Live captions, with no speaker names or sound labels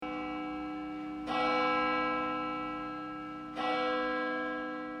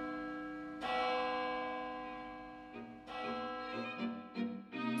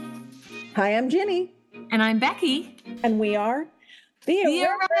Hi, I'm Ginny. And I'm Becky. And we are the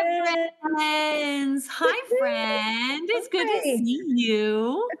Irreverends. Hi, friend. It's good to see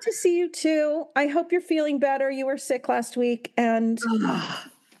you. Good to see you too. I hope you're feeling better. You were sick last week and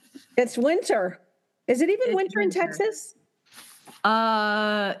it's winter. Is it even winter in Texas?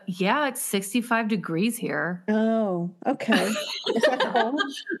 Yeah, it's 65 degrees here. Oh, okay. Is that cold?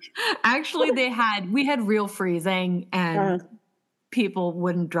 Actually, we had real freezing and people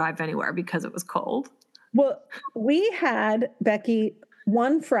wouldn't drive anywhere because it was cold. Well, we had, Becky,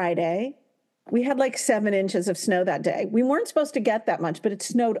 one Friday, we had like 7 inches of snow that day. We weren't supposed to get that much, but it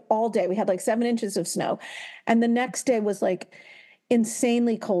snowed all day. We had like 7 inches of snow. And the next day was like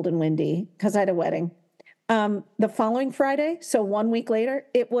insanely cold and windy because I had a wedding. The following Friday, so 1 week later,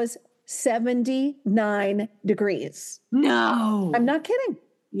 it was 79 degrees. No. I'm not kidding.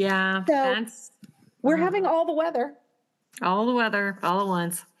 Yeah. So we're having all the weather. All the weather, all at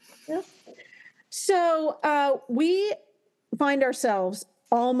once. Yeah. So we find ourselves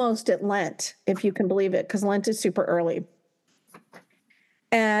almost at Lent, if you can believe it, because Lent is super early.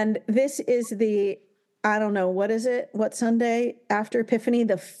 And this is I don't know, what is it? What Sunday after Epiphany?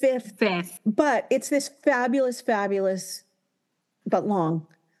 The 5th. 5th. But it's this fabulous, but long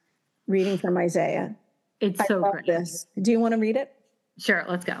reading from Isaiah. It's so great. This. Do you want to read it? Sure,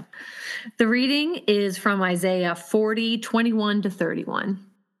 let's go. The reading is from Isaiah 40, 21 to 31.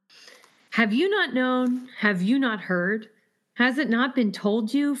 Have you not known? Have you not heard? Has it not been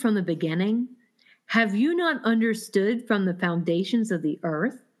told you from the beginning? Have you not understood from the foundations of the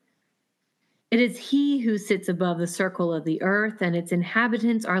earth? It is he who sits above the circle of the earth, and its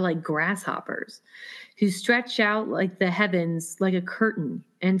inhabitants are like grasshoppers, who stretch out like the heavens like a curtain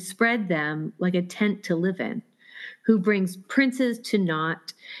and spread them like a tent to live in, who brings princes to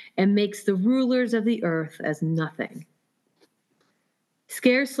naught and makes the rulers of the earth as nothing.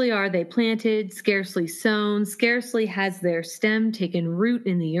 Scarcely are they planted, scarcely sown, scarcely has their stem taken root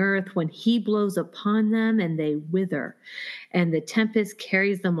in the earth when he blows upon them and they wither, and the tempest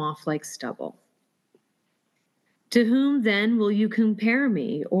carries them off like stubble. To whom then will you compare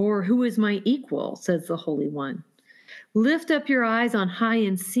me, or who is my equal, says the Holy One. Lift up your eyes on high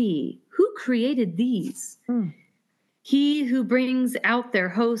and see, who created these? He who brings out their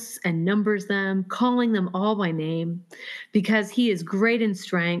hosts and numbers them, calling them all by name, because he is great in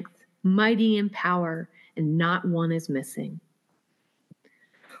strength, mighty in power, and not one is missing.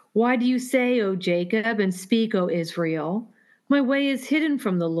 Why do you say, O Jacob, and speak, O Israel? My way is hidden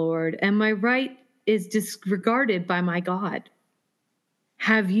from the Lord, and my right is disregarded by my God.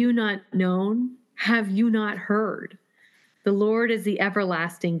 Have you not known? Have you not heard? The Lord is the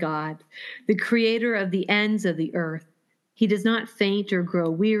everlasting God, the creator of the ends of the earth. He does not faint or grow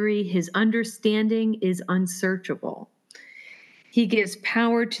weary. His understanding is unsearchable. He gives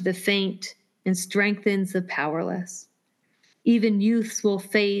power to the faint and strengthens the powerless. Even youths will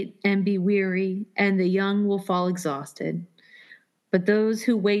faint and be weary, and the young will fall exhausted. But those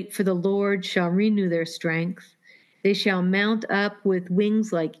who wait for the Lord shall renew their strength. They shall mount up with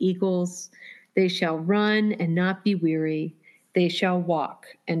wings like eagles. They shall run and not be weary. They shall walk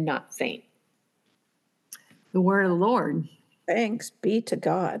and not faint. The word of the Lord. Thanks be to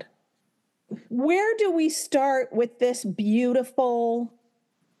God. Where do we start with this beautiful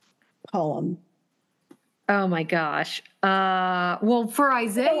poem? Oh my gosh. Well, for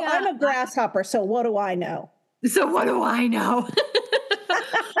Isaiah. So I'm a grasshopper, so what do I know? So what do I know?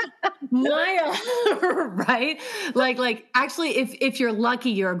 Right? Like actually, if you're lucky,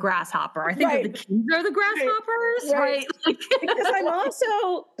 you're a grasshopper. I think that the kids are the grasshoppers, right? Because I'm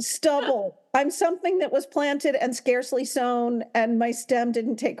also stubble. I'm something that was planted and scarcely sown, and my stem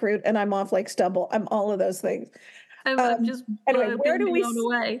didn't take root, and I'm off like stubble. I'm all of those things. I'm just anyway. Where do we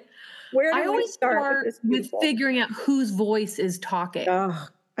start with figuring out whose voice is talking? Oh,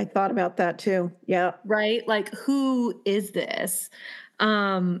 I thought about that too. Yeah. Right? Like, who is this?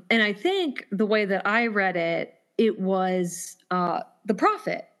 And I think the way that I read it, it was the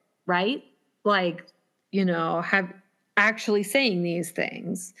prophet, right? Like, have actually saying these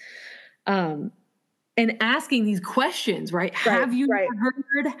things and asking these questions, right? Have you not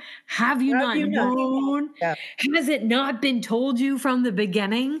heard? Have you not known? Yeah. Has it not been told you from the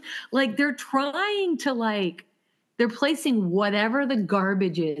beginning? Like, they're trying to they're placing whatever the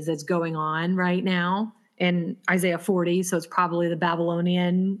garbage is that's going on right now in Isaiah 40, so it's probably the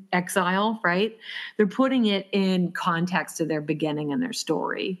Babylonian exile, right? They're putting it in context of their beginning and their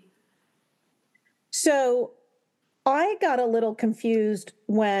story. So I got a little confused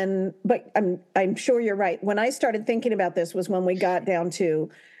but I'm sure you're right. When I started thinking about this was when we got down to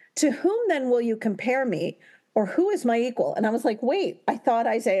whom then will you compare me? or who is my equal? And I was like, wait, I thought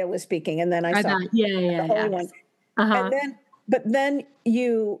Isaiah was speaking. And then I I saw thought, yeah, the Holy One. And then, but then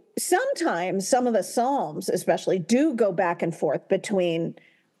sometimes some of the Psalms especially do go back and forth between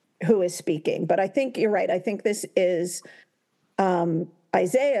who is speaking. But I think you're right. I think this is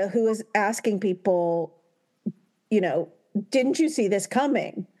Isaiah who is asking people, didn't you see this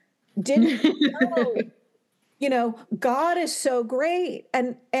coming? Didn't you know, God is so great.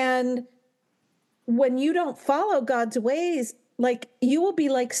 And when you don't follow God's ways, like you will be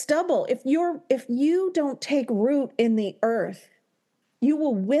like stubble. If you don't take root in the earth, you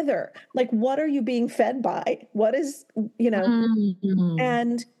will wither. Like, what are you being fed by? What is,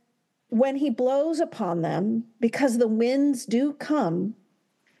 and when he blows upon them, because the winds do come,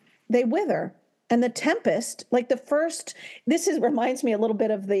 they wither. And the tempest, like reminds me a little bit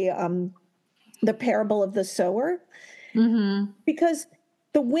of the parable of the sower, because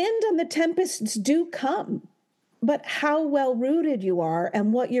the wind and the tempests do come, but how well rooted you are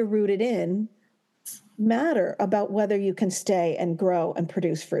and what you're rooted in matter about whether you can stay and grow and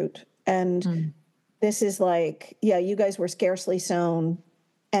produce fruit. And this is like, you guys were scarcely sown,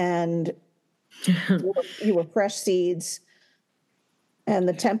 and you were fresh seeds, and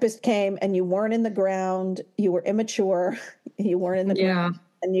the tempest came and you weren't in the ground. You were immature. You weren't in the ground,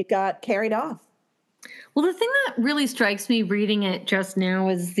 and you got carried off. Well, the thing that really strikes me reading it just now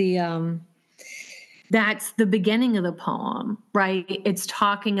is that's the beginning of the poem, right? It's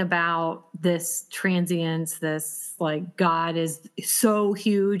talking about this transience, this like God is so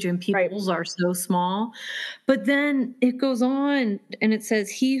huge and peoples are so small. But then it goes on and it says,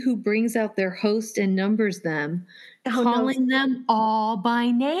 he who brings out their host and numbers them, calling them all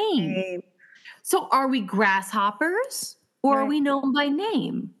by name. So are we grasshoppers, or are we known by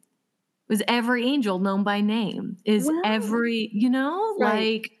name? Is every angel known by name? Is every,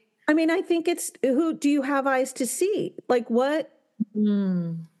 like... I mean, I think it's who do you have eyes to see? Like, what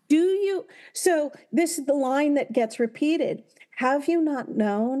do you? So this is the line that gets repeated. Have you not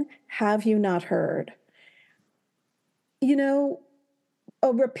known? Have you not heard? A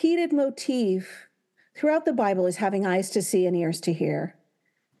repeated motif throughout the Bible is having eyes to see and ears to hear.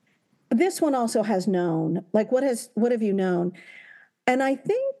 This one also has known. Like, what have you known? And I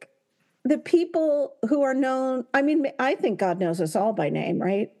think the people who are known, I mean, I think God knows us all by name,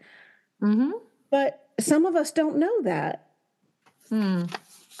 right? But some of us don't know that. And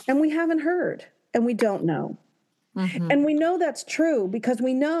we haven't heard, and we don't know. And we know that's true because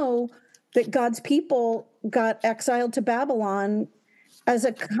we know that God's people got exiled to Babylon as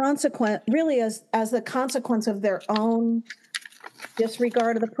a consequence, really as the consequence of their own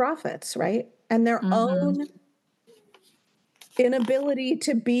disregard of the prophets, right? And their own inability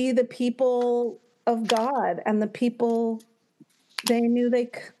to be the people of God and the people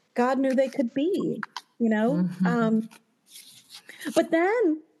God knew they could be, But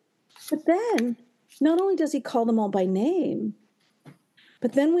then, not only does he call them all by name,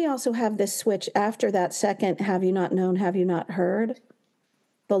 but then we also have this switch after that second, have you not known, have you not heard?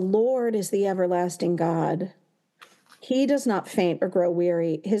 The Lord is the everlasting God. He does not faint or grow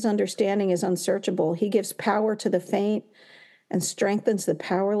weary. His understanding is unsearchable. He gives power to the faint and strengthens the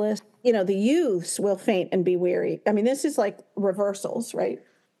powerless. The youths will faint and be weary. I mean, this is like reversals, right?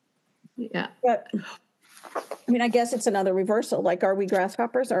 Yeah. But I mean, I guess it's another reversal. Like, are we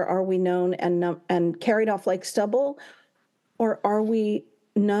grasshoppers, or are we known and carried off like stubble? Or are we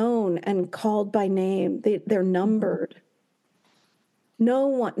known and called by name? They're numbered.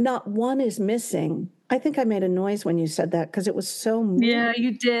 Not one is missing. I think I made a noise when you said that because it was so moving. Yeah,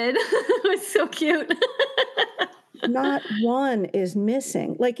 you did. It was so cute. Not one is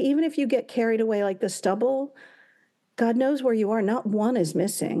missing. Like, even if you get carried away like the stubble, God knows where you are. Not one is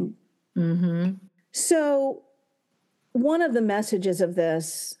missing. So one of the messages of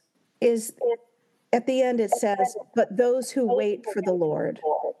this is at the end it says, but those who wait for the Lord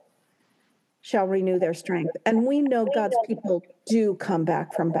shall renew their strength. And we know God's people do come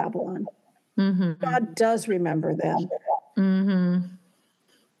back from Babylon. God does remember them.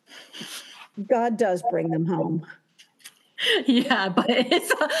 God does bring them home. Yeah, but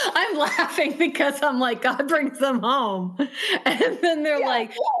I'm laughing because I'm like, God brings them home. And then they're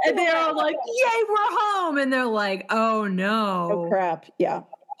like, and they're all like, yay, we're home. And they're like, oh no. Oh crap. Yeah.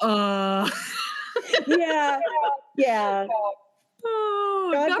 Yeah. Oh,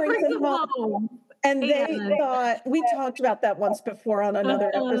 God brings them home. And they thought, we talked about that once before on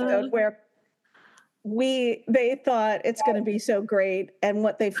another episode where they thought it's going to be so great. And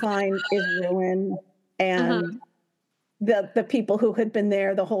what they find is ruin. And the people who had been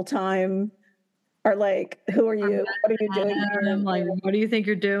there the whole time are like, who are you? What are you doing here? I'm like, what do you think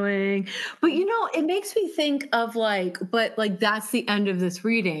you're doing? But it makes me think of but that's the end of this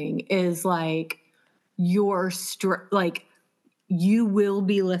reading is like like you will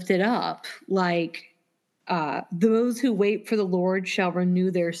be lifted up. Like those who wait for the Lord shall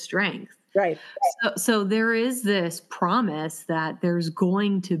renew their strength. Right. So there is this promise that there's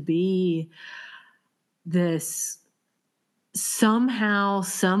going to be this somehow,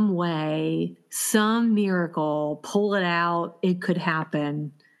 some way, some miracle, pull it out, it could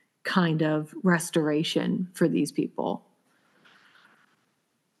happen kind of restoration for these people.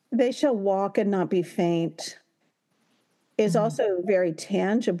 They shall walk and not be faint is also very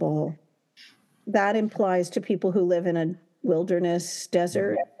tangible. That implies to people who live in a wilderness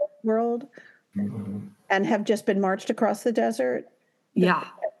desert world and have just been marched across the desert. Yeah.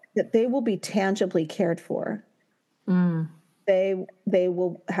 That they will be tangibly cared for. They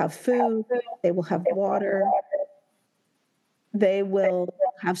will have food, they will have water, they will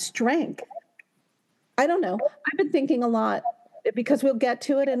have strength. I don't know. I've been thinking a lot because we'll get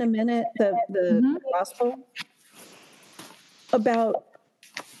to it in a minute, the gospel, about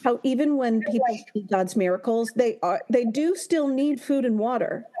how even when people see God's miracles, they do still need food and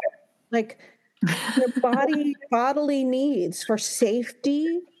water. Like their bodily needs for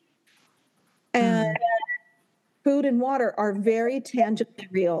safety and food and water are very tangibly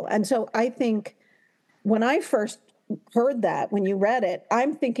real. And so I think when I first heard that, when you read it,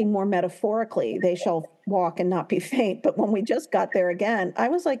 I'm thinking more metaphorically, they shall walk and not be faint. But when we just got there again, I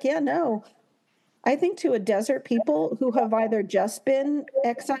was like, yeah, no. I think to a desert people who have either just been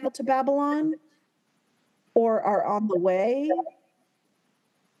exiled to Babylon or are on the way,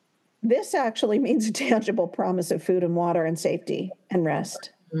 this actually means a tangible promise of food and water and safety and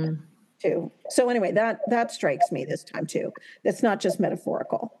rest. Too. So anyway, that strikes me this time too. It's not just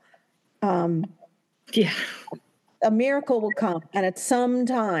metaphorical. Yeah. A miracle will come, and at some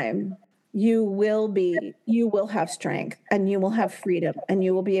time you will have strength and you will have freedom and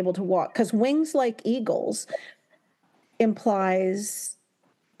you will be able to walk. Because wings like eagles implies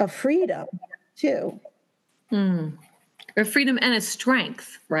a freedom too. A freedom and a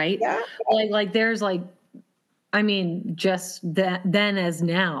strength, right? Yeah. Like there's just that then as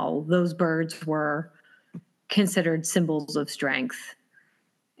now, those birds were considered symbols of strength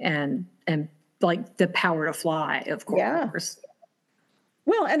and like the power to fly, of course. Yeah.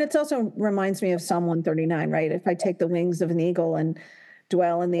 Well, and it also reminds me of Psalm 139, right? If I take the wings of an eagle and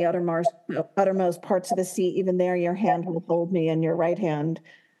dwell in the uttermost parts of the sea, even there your hand will hold me and your right hand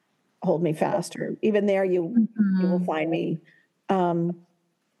hold me fast, or even there you will find me.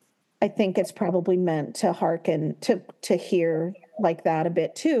 I think it's probably meant to hearken to hear like that a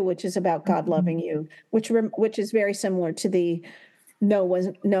bit too, which is about God loving you, which is very similar to the no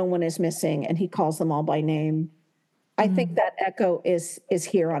one is missing and he calls them all by name. I think that echo is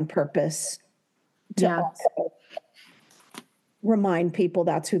here on purpose to also remind people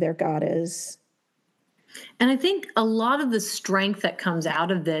that's who their God is. And I think a lot of the strength that comes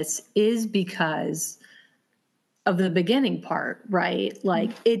out of this is because of the beginning part, right?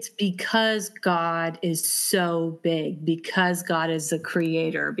 Like it's because God is so big, because God is the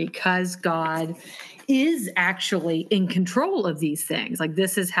creator, because God is actually in control of these things. Like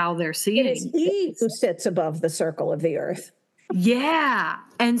this is how they're seeing. It is he who sits above the circle of the earth. Yeah.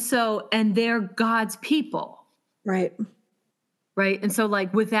 And they're God's people. Right. Right. And so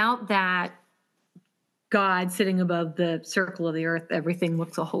like without that God sitting above the circle of the earth, everything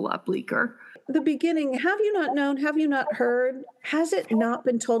looks a whole lot bleaker. The beginning, have you not known? Have you not heard? Has it not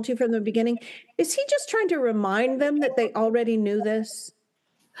been told to you from the beginning? Is he just trying to remind them that they already knew this?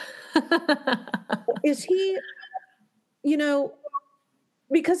 Is he,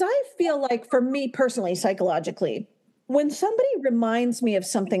 because I feel like for me personally, psychologically, when somebody reminds me of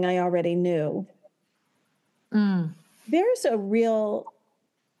something I already knew, there's a real,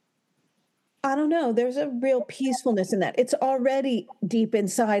 there's a real peacefulness in that. It's already deep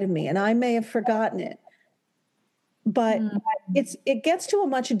inside of me and I may have forgotten it, but it gets to a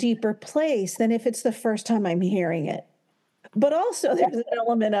much deeper place than if it's the first time I'm hearing it. But also there's an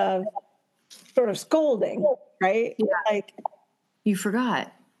element of sort of scolding, right? Yeah. Like, you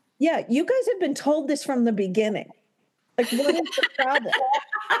forgot. Yeah, you guys have been told this from the beginning. Like, what is the problem?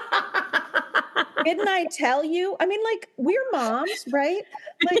 Didn't I tell you? I mean, like, we're moms, right?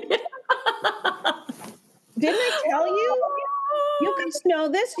 Like, didn't I tell you? You guys know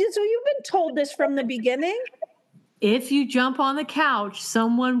this. So you've been told this from the beginning. If you jump on the couch,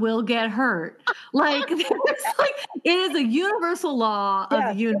 someone will get hurt. Like, it is a universal law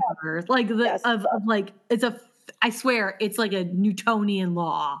of the universe. Like of like it's a I swear it's like a Newtonian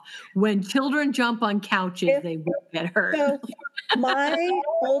law. When children jump on couches, they will get hurt. So my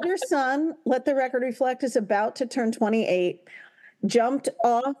older son, let the record reflect, is about to turn 28, jumped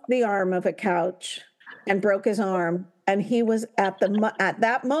off the arm of a couch and broke his arm. And he was at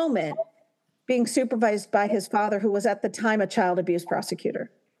that moment being supervised by his father, who was at the time a child abuse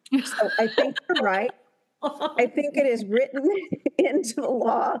prosecutor. So I think you're right. I think it is written into the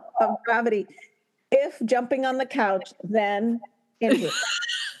law of gravity. If jumping on the couch, then injury.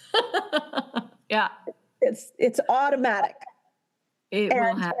 Yeah. It's automatic. It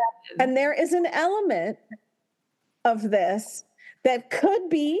will happen. And there is an element of this that could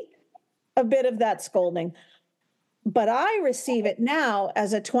be a bit of that scolding. But I receive it now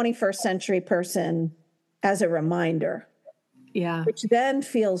as a 21st century person as a reminder. Yeah. Which then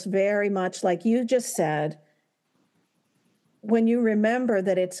feels very much like you just said, when you remember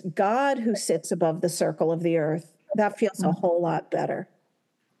that it's God who sits above the circle of the earth, that feels a whole lot better.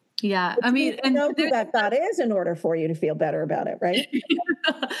 Yeah. I mean, you know who that God is in order for you to feel better about it, right?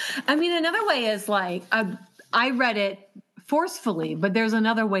 I mean, another way is like, I read it forcefully, but there's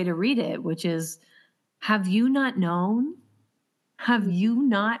another way to read it, which is, have you not known? Have you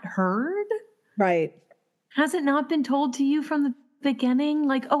not heard? Right. Has it not been told to you from the beginning?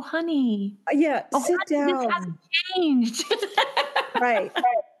 Like, oh, honey. Yeah, sit honey, down. This hasn't changed. Right.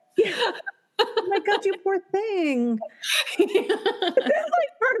 Yeah. Oh my God, you poor thing. But then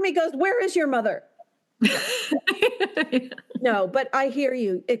like part of me goes, where is your mother? No, but I hear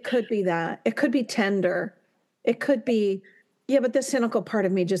you. It could be that. It could be tender. It could be, yeah, but the cynical part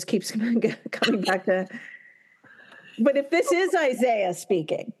of me just keeps coming back to, but if this is Isaiah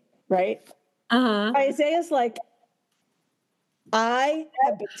speaking, right? Isaiah's like, I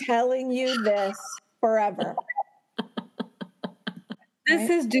have been telling you this forever. This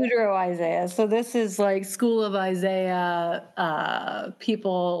is Deutero Isaiah. So this is like School of Isaiah,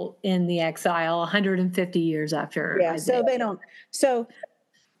 people in the exile 150 years after Yeah, Isaiah. So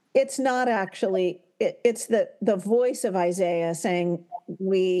it's not actually, it's the voice of Isaiah saying,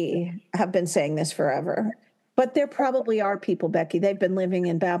 we have been saying this forever. But there probably are people, Becky, they've been living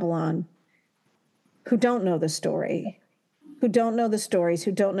in Babylon who don't know the story, who don't know the stories,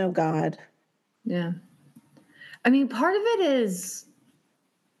 who don't know God. Yeah. I mean, part of it is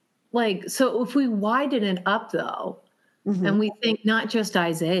like, so if we widen it up though, and we think not just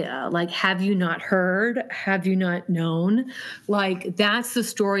Isaiah, like, have you not heard? Have you not known? Like, that's the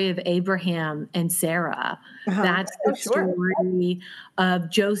story of Abraham and Sarah. That's the story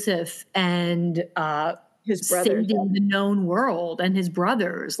of Joseph and his brothers, saving the known world and his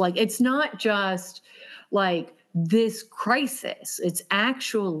brothers. Like, it's not just like this crisis. It's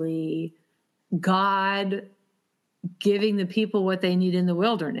actually God giving the people what they need in the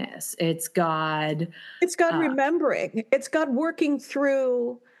wilderness. It's God remembering. It's God working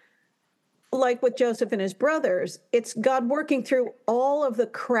through, like with Joseph and his brothers, it's God working through all of the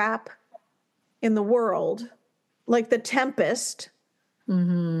crap in the world, like the tempest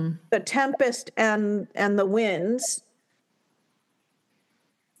and the winds,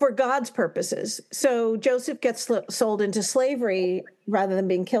 for God's purposes. So Joseph gets sold into slavery rather than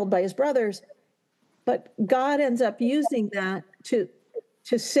being killed by his brothers. But God ends up using that to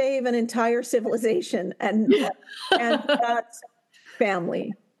save an entire civilization and God's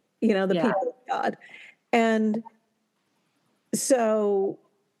family, you know, the people of God. And so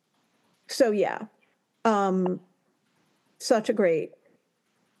yeah, such a great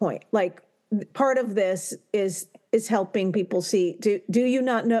point. Like, part of this is helping people see, do you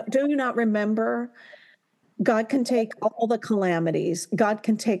not remember, God can take all the calamities, God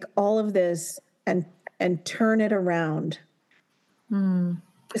can take all of this and turn it around.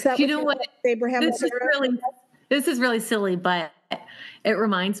 Is that what Abraham and Sarah? This is really silly, but it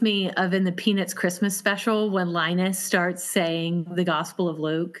reminds me of in the Peanuts Christmas special when Linus starts saying the Gospel of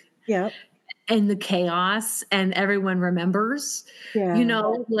Luke. Yeah. And the chaos, and everyone remembers. Yeah. You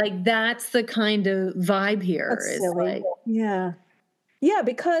know, like, that's the kind of vibe here. That's silly. Like, yeah,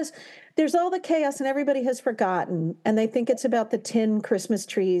 because there's all the chaos and everybody has forgotten, and they think it's about the tin Christmas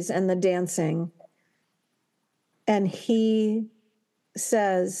trees and the dancing. And he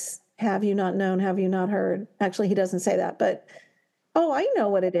says, have you not known? Have you not heard? Actually, he doesn't say that, but, oh, I know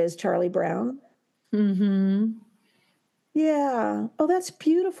what it is, Charlie Brown. Yeah. Oh, that's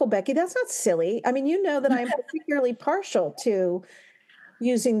beautiful, Becky. That's not silly. I mean, you know that I'm particularly partial to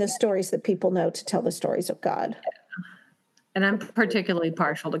using the stories that people know to tell the stories of God. And I'm particularly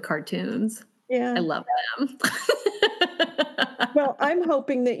partial to cartoons. Yeah. I love them. Well, I'm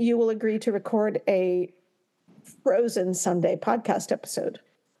hoping that you will agree to record a Frozen Sunday podcast episode,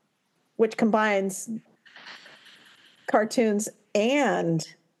 which combines cartoons and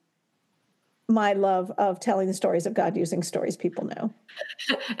my love of telling the stories of God using stories people know.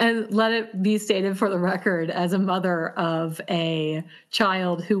 And let it be stated for the record, as a mother of a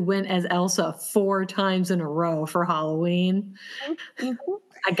child who went as Elsa 4 times in a row for Halloween,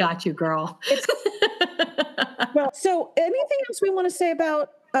 I got you, girl. Well, so anything else we want to say about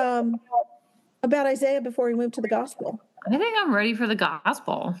Isaiah before we move to the gospel? I think I'm ready for the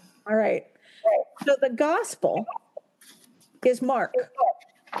gospel. All right. So the gospel is Mark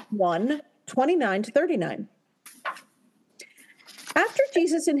 1:29-39. After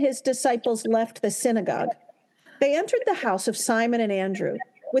Jesus and his disciples left the synagogue, they entered the house of Simon and Andrew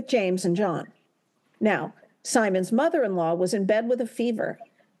with James and John. Now, Simon's mother-in-law was in bed with a fever,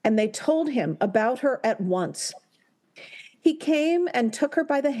 and they told him about her at once. He came and took her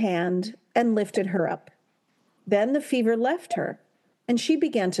by the hand and lifted her up. Then the fever left her, and she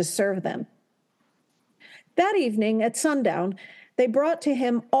began to serve them. That evening at sundown, they brought to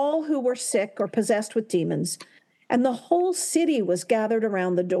him all who were sick or possessed with demons, and the whole city was gathered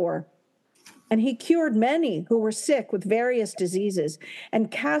around the door. And he cured many who were sick with various diseases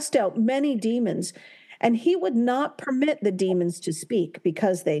and cast out many demons, and he would not permit the demons to speak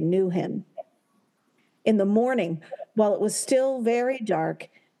because they knew him. In the morning, while it was still very dark,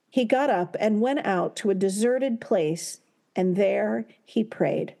 he got up and went out to a deserted place, and there he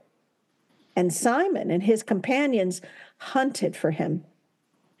prayed. And Simon and his companions hunted for him.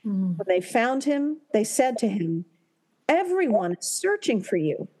 When they found him, they said to him, "Everyone is searching for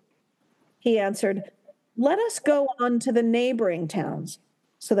you." He answered, "Let us go on to the neighboring towns,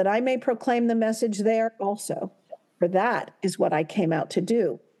 so that I may proclaim the message there also, for that is what I came out to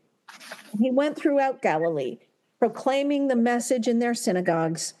do." He went throughout Galilee, proclaiming the message in their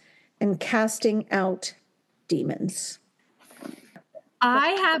synagogues and casting out demons. I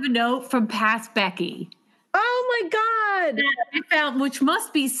have a note from past Becky. Oh my God. That I found, which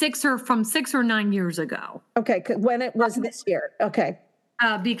must be 6 or 9 years ago. Okay, when it was this year. Okay.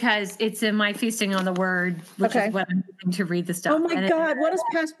 Because it's in my Feasting on the Word, which Okay. is what I'm using to read the stuff. Oh my God, what does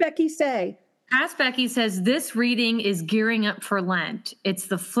past Becky say? Past Becky says, this reading is gearing up for Lent. It's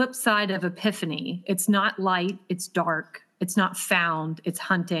the flip side of Epiphany. It's not light, it's dark. It's not found, it's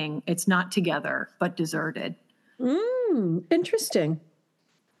hunting. It's not together, but deserted. Interesting.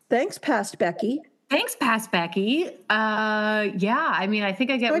 Thanks, past Becky. Thanks, past Becky. Yeah, I mean, I think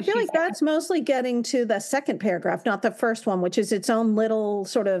I get So I what feel she's like that's mostly getting to the second paragraph, not the first one, which is its own little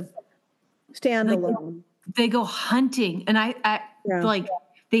sort of standalone. They go hunting, and I Yeah. like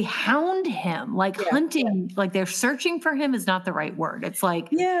they hound him, like hunting, like they're searching for him is not the right word. It's like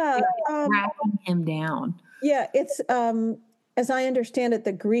Yeah. tracking him down. Yeah, it's as I understand it,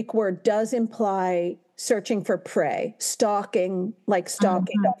 the Greek word does imply searching for prey, stalking, like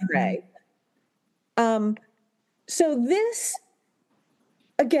stalking a prey. So this,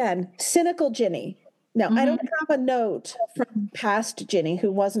 again, cynical Ginny. Now, I don't have a note from past Ginny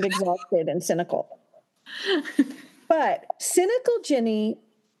who wasn't exhausted and cynical. But cynical Ginny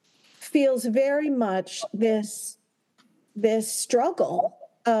feels very much this struggle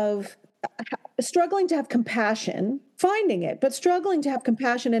of struggling to have compassion, finding it, but struggling to have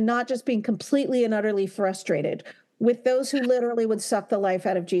compassion and not just being completely and utterly frustrated with those who literally would suck the life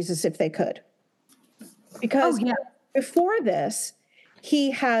out of Jesus if they could. Because before this,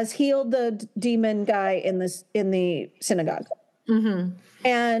 he has healed the demon guy in the synagogue.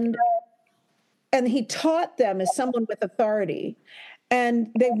 And he taught them as someone with authority.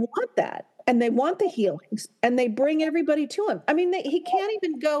 And they want that. And they want the healings. And they bring everybody to him. I mean, he can't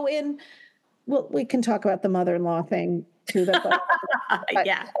even go in. Well, we can talk about the mother-in-law thing too.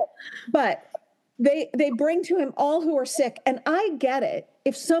 But they bring to him all who are sick. And I get it.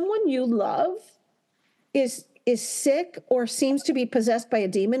 If someone you love is sick or seems to be possessed by a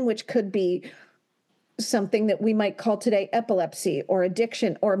demon, which could be something that we might call today epilepsy or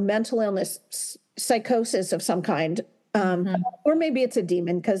addiction or mental illness, psychosis of some kind, or maybe it's a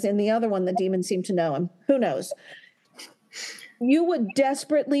demon, because in the other one, the demon seemed to know him. Who knows? You would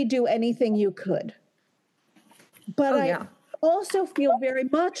desperately do anything you could. But I also feel very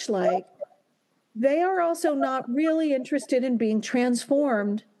much like they are also not really interested in being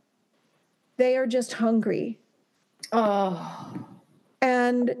transformed. They are just hungry. And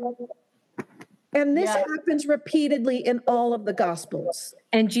this happens repeatedly in all of the Gospels.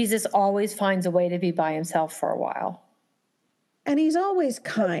 And Jesus always finds a way to be by himself for a while. And he's always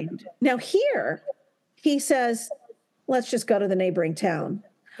kind. Now here, he says, let's just go to the neighboring town.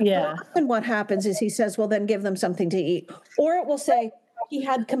 Yeah. And what happens is he says, well, then give them something to eat. Or it will say he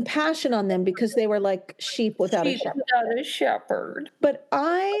had compassion on them because they were like sheep without a shepherd. Without a shepherd. But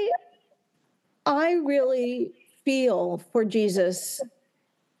I really feel for Jesus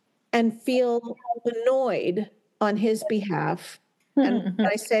and feel annoyed on his behalf. And when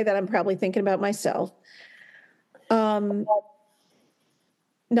I say that, I'm probably thinking about myself. Not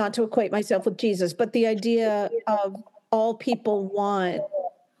to equate myself with Jesus, but the idea of all people want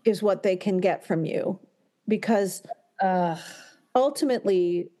is what they can get from you. Because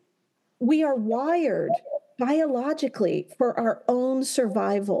ultimately, we are wired biologically for our own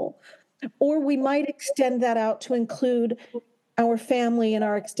survival. Or we might extend that out to include our family and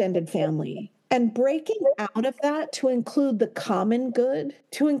our extended family. And breaking out of that to include the common good,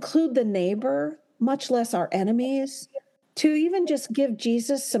 to include the neighbor, much less our enemies, to even just give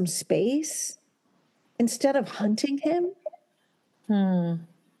Jesus some space instead of hunting him.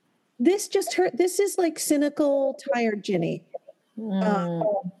 This just hurt. This is like cynical, tired Ginny.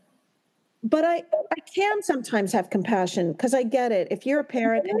 But I can sometimes have compassion because I get it. If you're a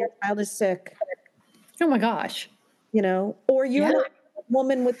parent and your child is sick, oh my gosh, or you're a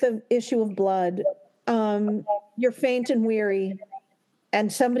woman with the issue of blood, you're faint and weary,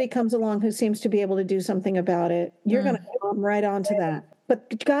 and somebody comes along who seems to be able to do something about it, you're going to come right onto that.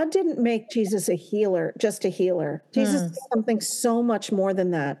 But God didn't make Jesus a healer, just a healer. Jesus is something so much more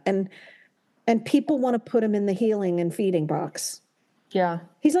than that. And people want to put him in the healing and feeding box. Yeah.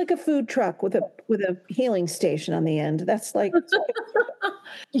 He's like a food truck with a healing station on the end. That's like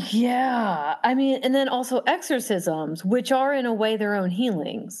yeah. I mean, and then also exorcisms, which are in a way their own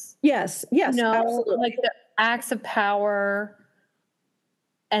healings. Yes, absolutely. Like the acts of power,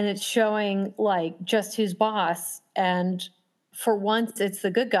 and it's showing like just who's boss. And for once, it's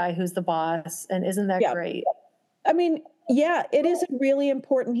the good guy who's the boss. And isn't that great? I mean, yeah, it is a really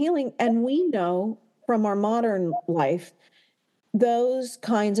important healing. And we know from our modern life, those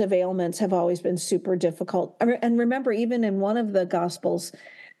kinds of ailments have always been super difficult. And remember, even in one of the Gospels,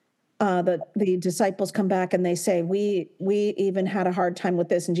 the disciples come back and they say, we even had a hard time with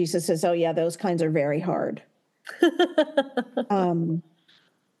this. And Jesus says, oh yeah, those kinds are very hard.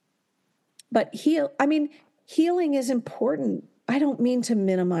 But healing is important. I don't mean to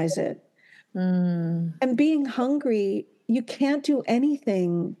minimize it. And being hungry, you can't do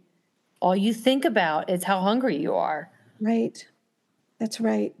anything. All you think about is how hungry you are. Right. That's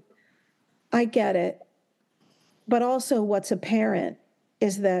right. I get it. But also what's apparent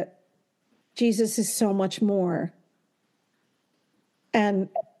is that Jesus is so much more. And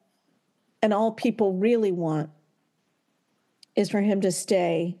all people really want is for him to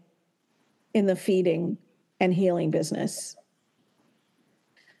stay in the feeding and healing business.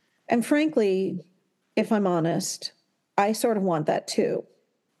 And frankly, if I'm honest, I sort of want that too.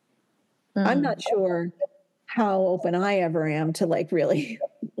 I'm not sure how open I ever am to like really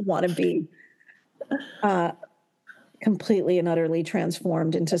want to be completely and utterly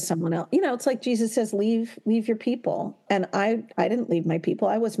transformed into someone else. It's like Jesus says, leave your people. And I didn't leave my people.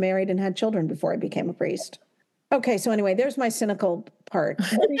 I was married and had children before I became a priest. Okay, so anyway, there's my cynical part.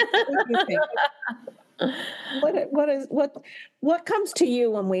 What do you think? What comes to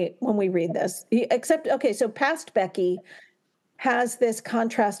you when we read this? Except, okay, so past Becky has this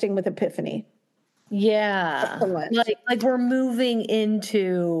contrasting with Epiphany. Yeah, like we're moving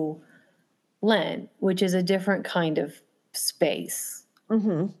into Lent, which is a different kind of space,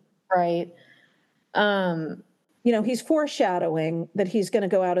 right? He's foreshadowing that he's going to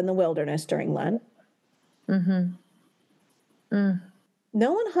go out in the wilderness during Lent.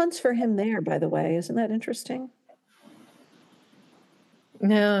 No one hunts for him there, by the way. Isn't that interesting?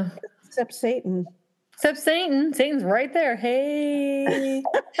 No. Except Satan. Satan's right there. Hey.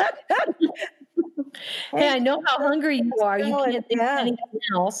 Hey, I know how hungry you are. You can't think of anything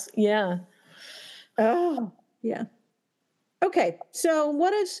else. Yeah. Oh, yeah. Okay. So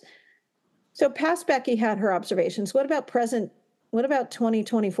past Becky had her observations. What about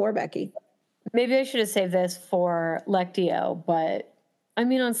 2024 Becky? Maybe I should have saved this for Lectio, but I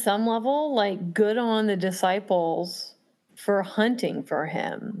mean, on some level, like, good on the disciples for hunting for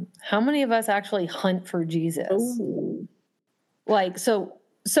him. How many of us actually hunt for Jesus? Ooh. Like, so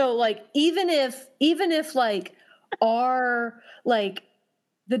like, even if like our, like,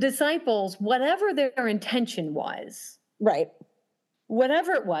 the disciples, whatever their intention was, right,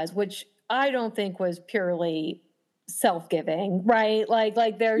 whatever it was, which I don't think was purely self-giving, right? Like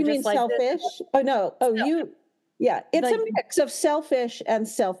they're you just mean like selfish. Oh no. Oh, yeah. It's like, a mix of selfish and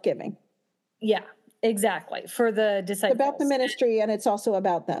self-giving. Yeah, exactly. For the disciples, it's about the ministry, and it's also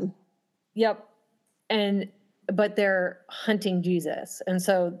about them. Yep. But they're hunting Jesus, and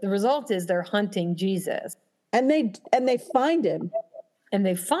so the result is they're hunting Jesus, and they find him,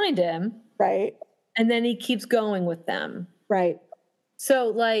 right, and then he keeps going with them, right.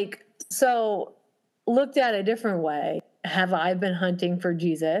 So looked at a different way, have I been hunting for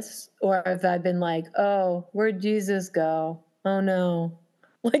Jesus? Or have I been like, oh, where'd Jesus go? Oh no.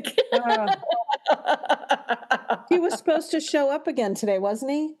 Like, He was supposed to show up again today,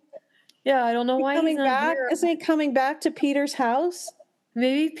 wasn't he? yeah, I don't know why he's Coming not back? here. Isn't he coming back to Peter's house?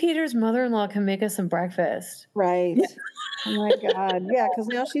 Maybe Peter's mother-in-law can make us some breakfast. Right. Oh my God. Yeah, because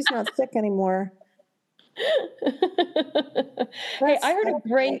now she's not sick anymore. Hey, That's I heard so a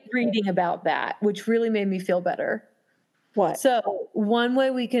great reading about that, which really made me feel better. What? So, one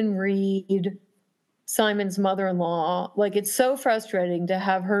way we can read Simon's mother-in-law, like it's so frustrating to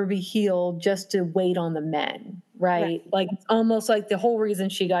have her be healed just to wait on the men, right? Like it's almost like the whole reason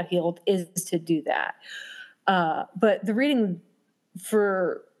she got healed is to do that. But the reading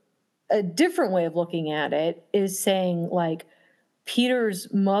for a different way of looking at it is saying like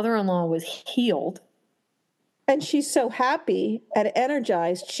Peter's mother-in-law was healed. And she's so happy and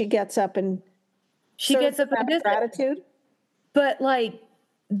energized. She gets up and She gets up and does it. gratitude. But like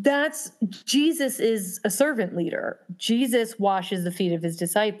that's Jesus is a servant leader. Jesus washes the feet of his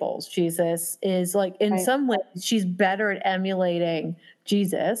disciples. Jesus is like in some ways she's better at emulating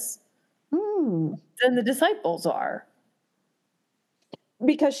Jesus than the disciples are.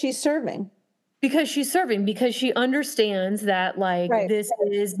 Because she's serving. Because she's serving, because she understands that like this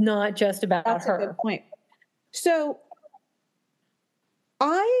is not just about That's her. a good point. So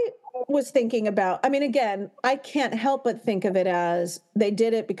I was thinking about, I mean, again, I can't help but think of it as they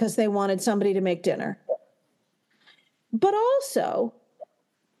did it because they wanted somebody to make dinner. But also,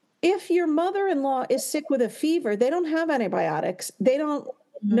 if your mother-in-law is sick with a fever, they don't have antibiotics. They don't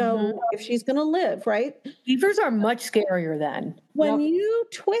know if she's going to live, right? Fevers are much scarier then. When you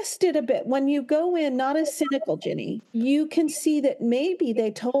twist it a bit, when you go in, not as cynical, Ginny, you can see that maybe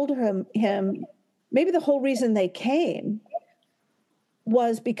they told him, maybe the whole reason they came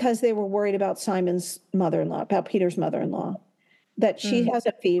was because they were worried about Simon's mother-in-law, about Peter's mother-in-law, that she has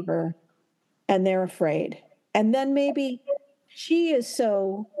a fever and they're afraid. And then maybe she is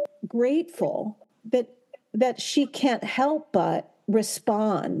so grateful that she can't help but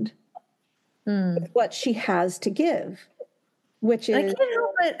respond with what she has to give, which is... I can't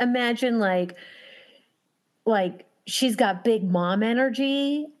help but imagine like she's got big mom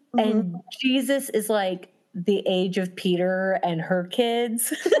energy and Jesus is like the age of Peter and her kids.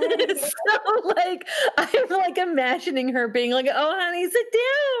 So like I'm like imagining her being like, oh honey, sit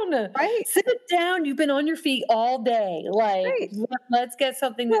down. Right. Sit down. You've been on your feet all day. Like let's get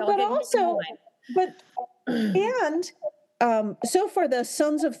something that'll but get also, but and so for the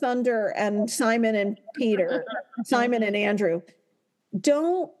sons of thunder and Simon and Peter, Simon and Andrew,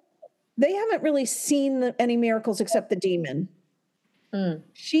 they haven't really seen any miracles except the demon.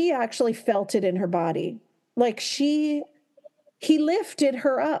 She actually felt it in her body. Like he lifted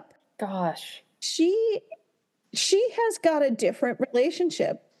her up. Gosh. She has got a different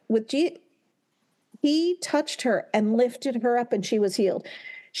relationship with Jesus. He touched her and lifted her up and she was healed.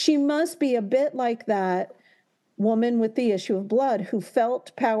 She must be a bit like that woman with the issue of blood who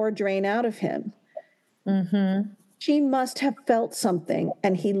felt power drain out of him. She must have felt something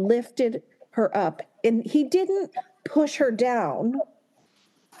and he lifted her up. And he didn't push her down,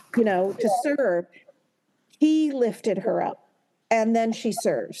 to serve. He lifted her up and then she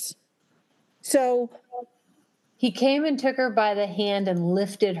serves. So he came and took her by the hand and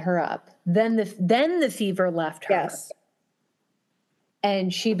lifted her up. Then the fever left her. Yes.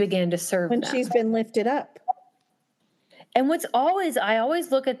 And she began to serve when them. She's been lifted up. And I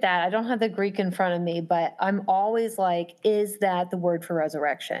always look at that. I don't have the Greek in front of me, but I'm always like, is that the word for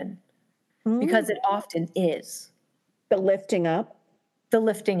resurrection? Because it often is. The lifting up. The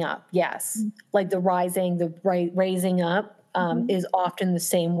lifting up, yes. Like the rising, the raising up is often the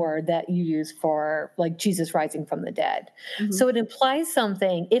same word that you use for like Jesus rising from the dead. So it implies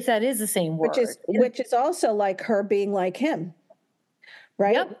something, if that is the same word. Which is also like her being like him,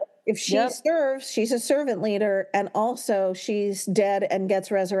 right? Yep. If she serves, she's a servant leader, and also she's dead and gets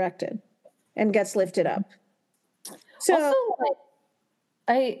resurrected and gets lifted up. So also,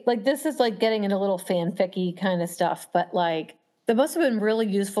 this is like getting into a little fanficky kind of stuff, but like that must have been really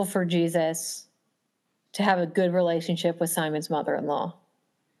useful for Jesus to have a good relationship with Simon's mother-in-law.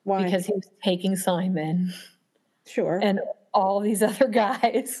 Why? Because he was taking Simon. Sure. And all these other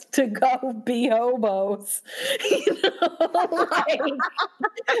guys to go be hobos.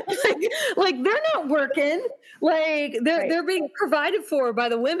 Like they're not working. Like they're being provided for by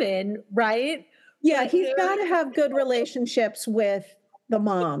the women, right? Yeah, he's got to have good relationships with the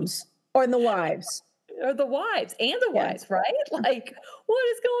moms or the wives. Or the wives and the wives, right? Like, what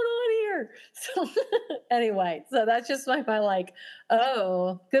is going on here? So anyway, so that's just my like,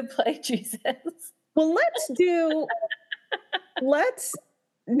 oh, good play, Jesus. Well, let's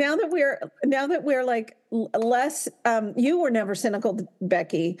now that we're like less you were never cynical,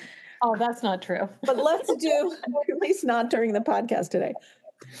 Becky, Oh, that's not true. but let's do at least not during the podcast today.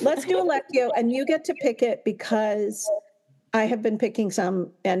 Let's do a Lectio and you get to pick it because I have been picking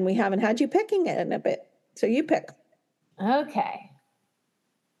some and we haven't had you picking it in a bit. So you pick. Okay.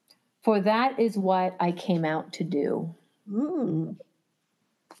 For that is what I came out to do. Mm.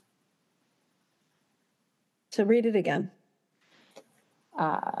 So read it again.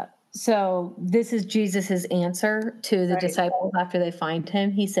 So this is Jesus's answer to the Right. disciples after they find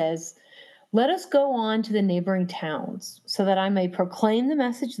him. He says, "Let us go on to the neighboring towns so that I may proclaim the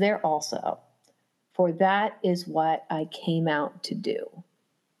message there also. For that is what I came out to do."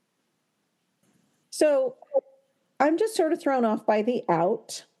 So I'm just sort of thrown off by the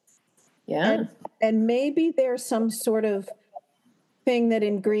out. Yeah. And maybe there's some sort of thing that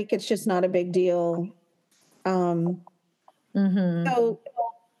in Greek it's just not a big deal. So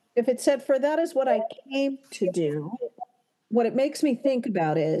if it said, "For that is what I came to do," what it makes me think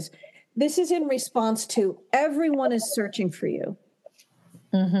about is this is in response to everyone is searching for you.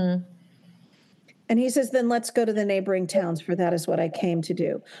 And he says, then let's go to the neighboring towns, for that is what I came to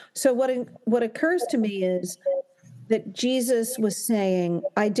do. So what occurs to me is that Jesus was saying,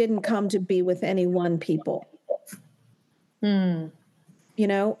 I didn't come to be with any one people. You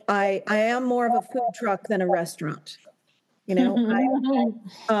know, I am more of a food truck than a restaurant. You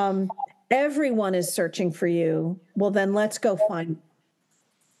know, everyone is searching for you. Well, then let's go find.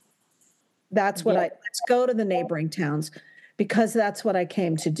 Let's go to the neighboring towns because that's what I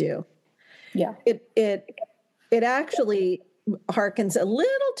came to do. Yeah. It actually harkens a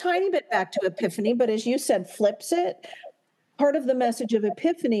little tiny bit back to Epiphany, but as you said, flips it. Part of the message of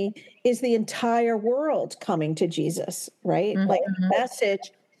Epiphany is the entire world coming to Jesus, right? Like the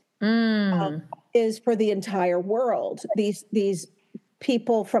message is for the entire world. These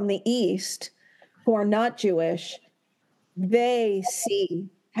people from the East who are not Jewish, they see,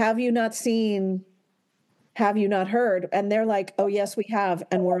 have you not seen, have you not heard? And they're like, oh, yes, we have,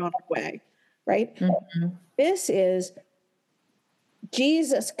 and we're on our way, right? This is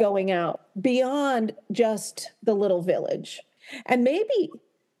Jesus going out beyond just the little village. And maybe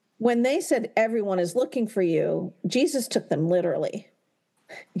when they said everyone is looking for you, Jesus took them literally,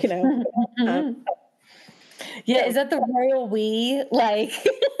 you know? Yeah, is that the royal we? Like,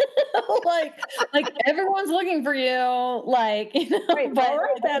 like everyone's looking for you. Like, you know, Right, all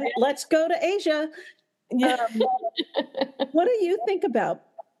right, then let's go to Asia. Yeah. What do you think about?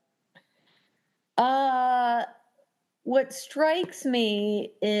 What strikes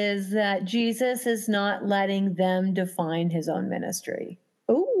me is that Jesus is not letting them define his own ministry.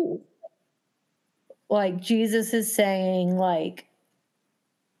 Oh, Like Jesus is saying, like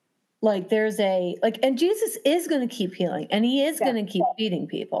there's and Jesus is going to keep healing and he is going to keep feeding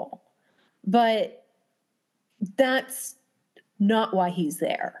people, but that's not why he's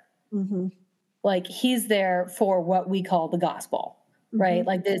there. Like he's there for what we call the gospel, right?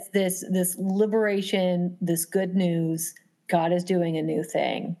 Like this liberation, this good news. God is doing a new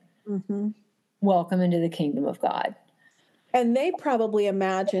thing. Welcome into the kingdom of God. And they probably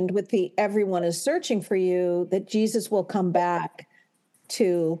imagined with the everyone is searching for you that Jesus will come back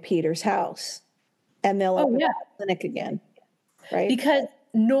to Peter's house and they'll open the clinic again, right? Because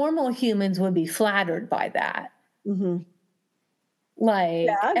normal humans would be flattered by that. Like,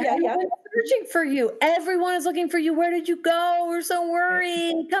 everyone's searching for you. Everyone is looking for you. Where did you go? We're so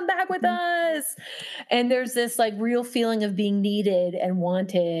worried. Come back with us. And there's this like real feeling of being needed and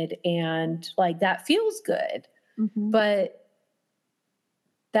wanted. And like that feels good. But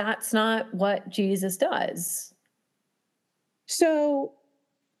that's not what Jesus does. So,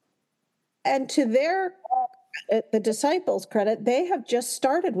 and to the disciples' credit, they have just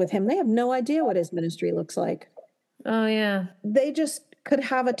started with him. They have no idea what his ministry looks like. Oh, yeah. They just could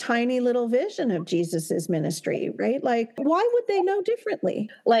have a tiny little vision of Jesus's ministry, right? Like, why would they know differently?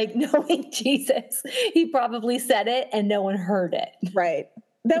 Like knowing Jesus, he probably said it and no one heard it. Right.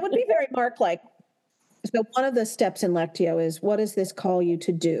 That would be very Mark-like. So one of the steps in Lectio is, what does this call you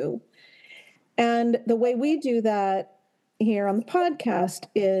to do? And the way we do that here on the podcast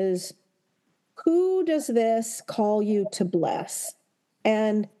is, who does this call you to bless?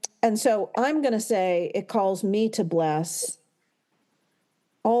 And so I'm going to say it calls me to bless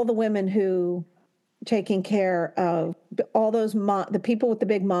all the women who taking care of all those the people with the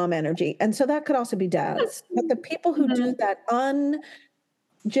big mom energy. And so that could also be dads. But the people who do that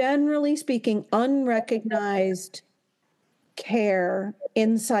generally speaking, unrecognized care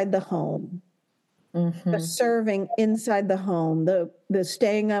inside the home, the serving inside the home, the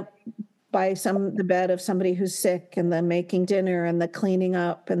staying up by the bed of somebody who's sick, and the making dinner and the cleaning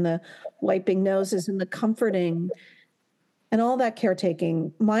up and the wiping noses and the comforting and all that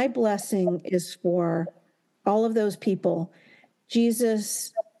caretaking. My blessing is for all of those people.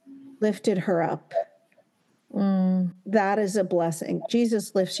 Jesus lifted her up. That is a blessing.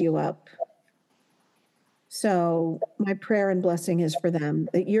 Jesus lifts you up. So my prayer and blessing is for them,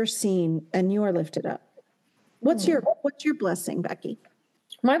 that you're seen and you're lifted up. What's your blessing, Becky?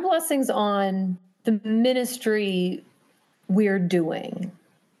 My blessing's on the ministry we're doing.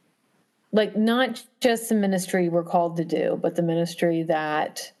 Like, not just the ministry we're called to do, but the ministry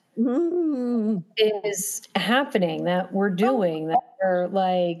that is happening, that we're doing, that we're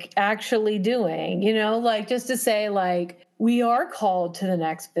like actually doing, like just to say, like, we are called to the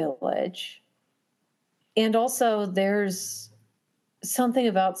next village. And also there's something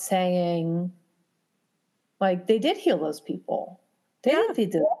about saying, like, they did heal those people. They did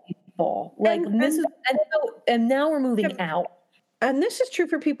feed those people. Like, and now we're moving out. And this is true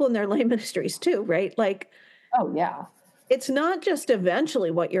for people in their lay ministries too, right? Like, oh yeah, it's not just eventually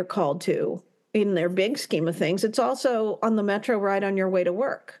what you're called to in their big scheme of things. It's also on the metro ride on your way to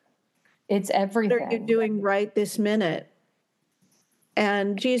work. It's everything. What are you doing right this minute?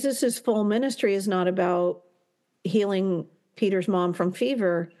 And Jesus's full ministry is not about healing Peter's mom from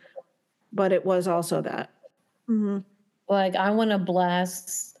fever, but it was also that. Mm-hmm. Like, I want to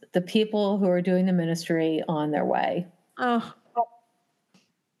bless the people who are doing the ministry on their way. Oh,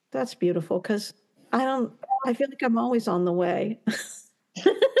 that's beautiful, because I feel like I'm always on the way.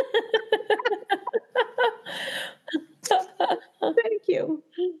 Thank you.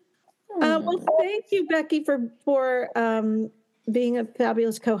 Well, thank you, Becky, for being a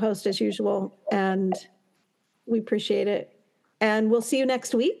fabulous co-host as usual, and we appreciate it. And we'll see you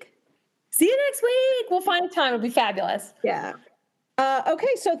next week. See you next week. We'll find a time. It'll be fabulous. Yeah.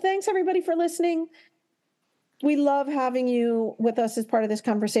 Okay, so thanks everybody for listening. We love having you with us as part of this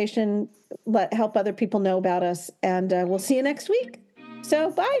conversation. Help other people know about us, and we'll see you next week. So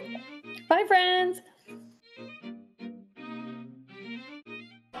bye. Bye, friends.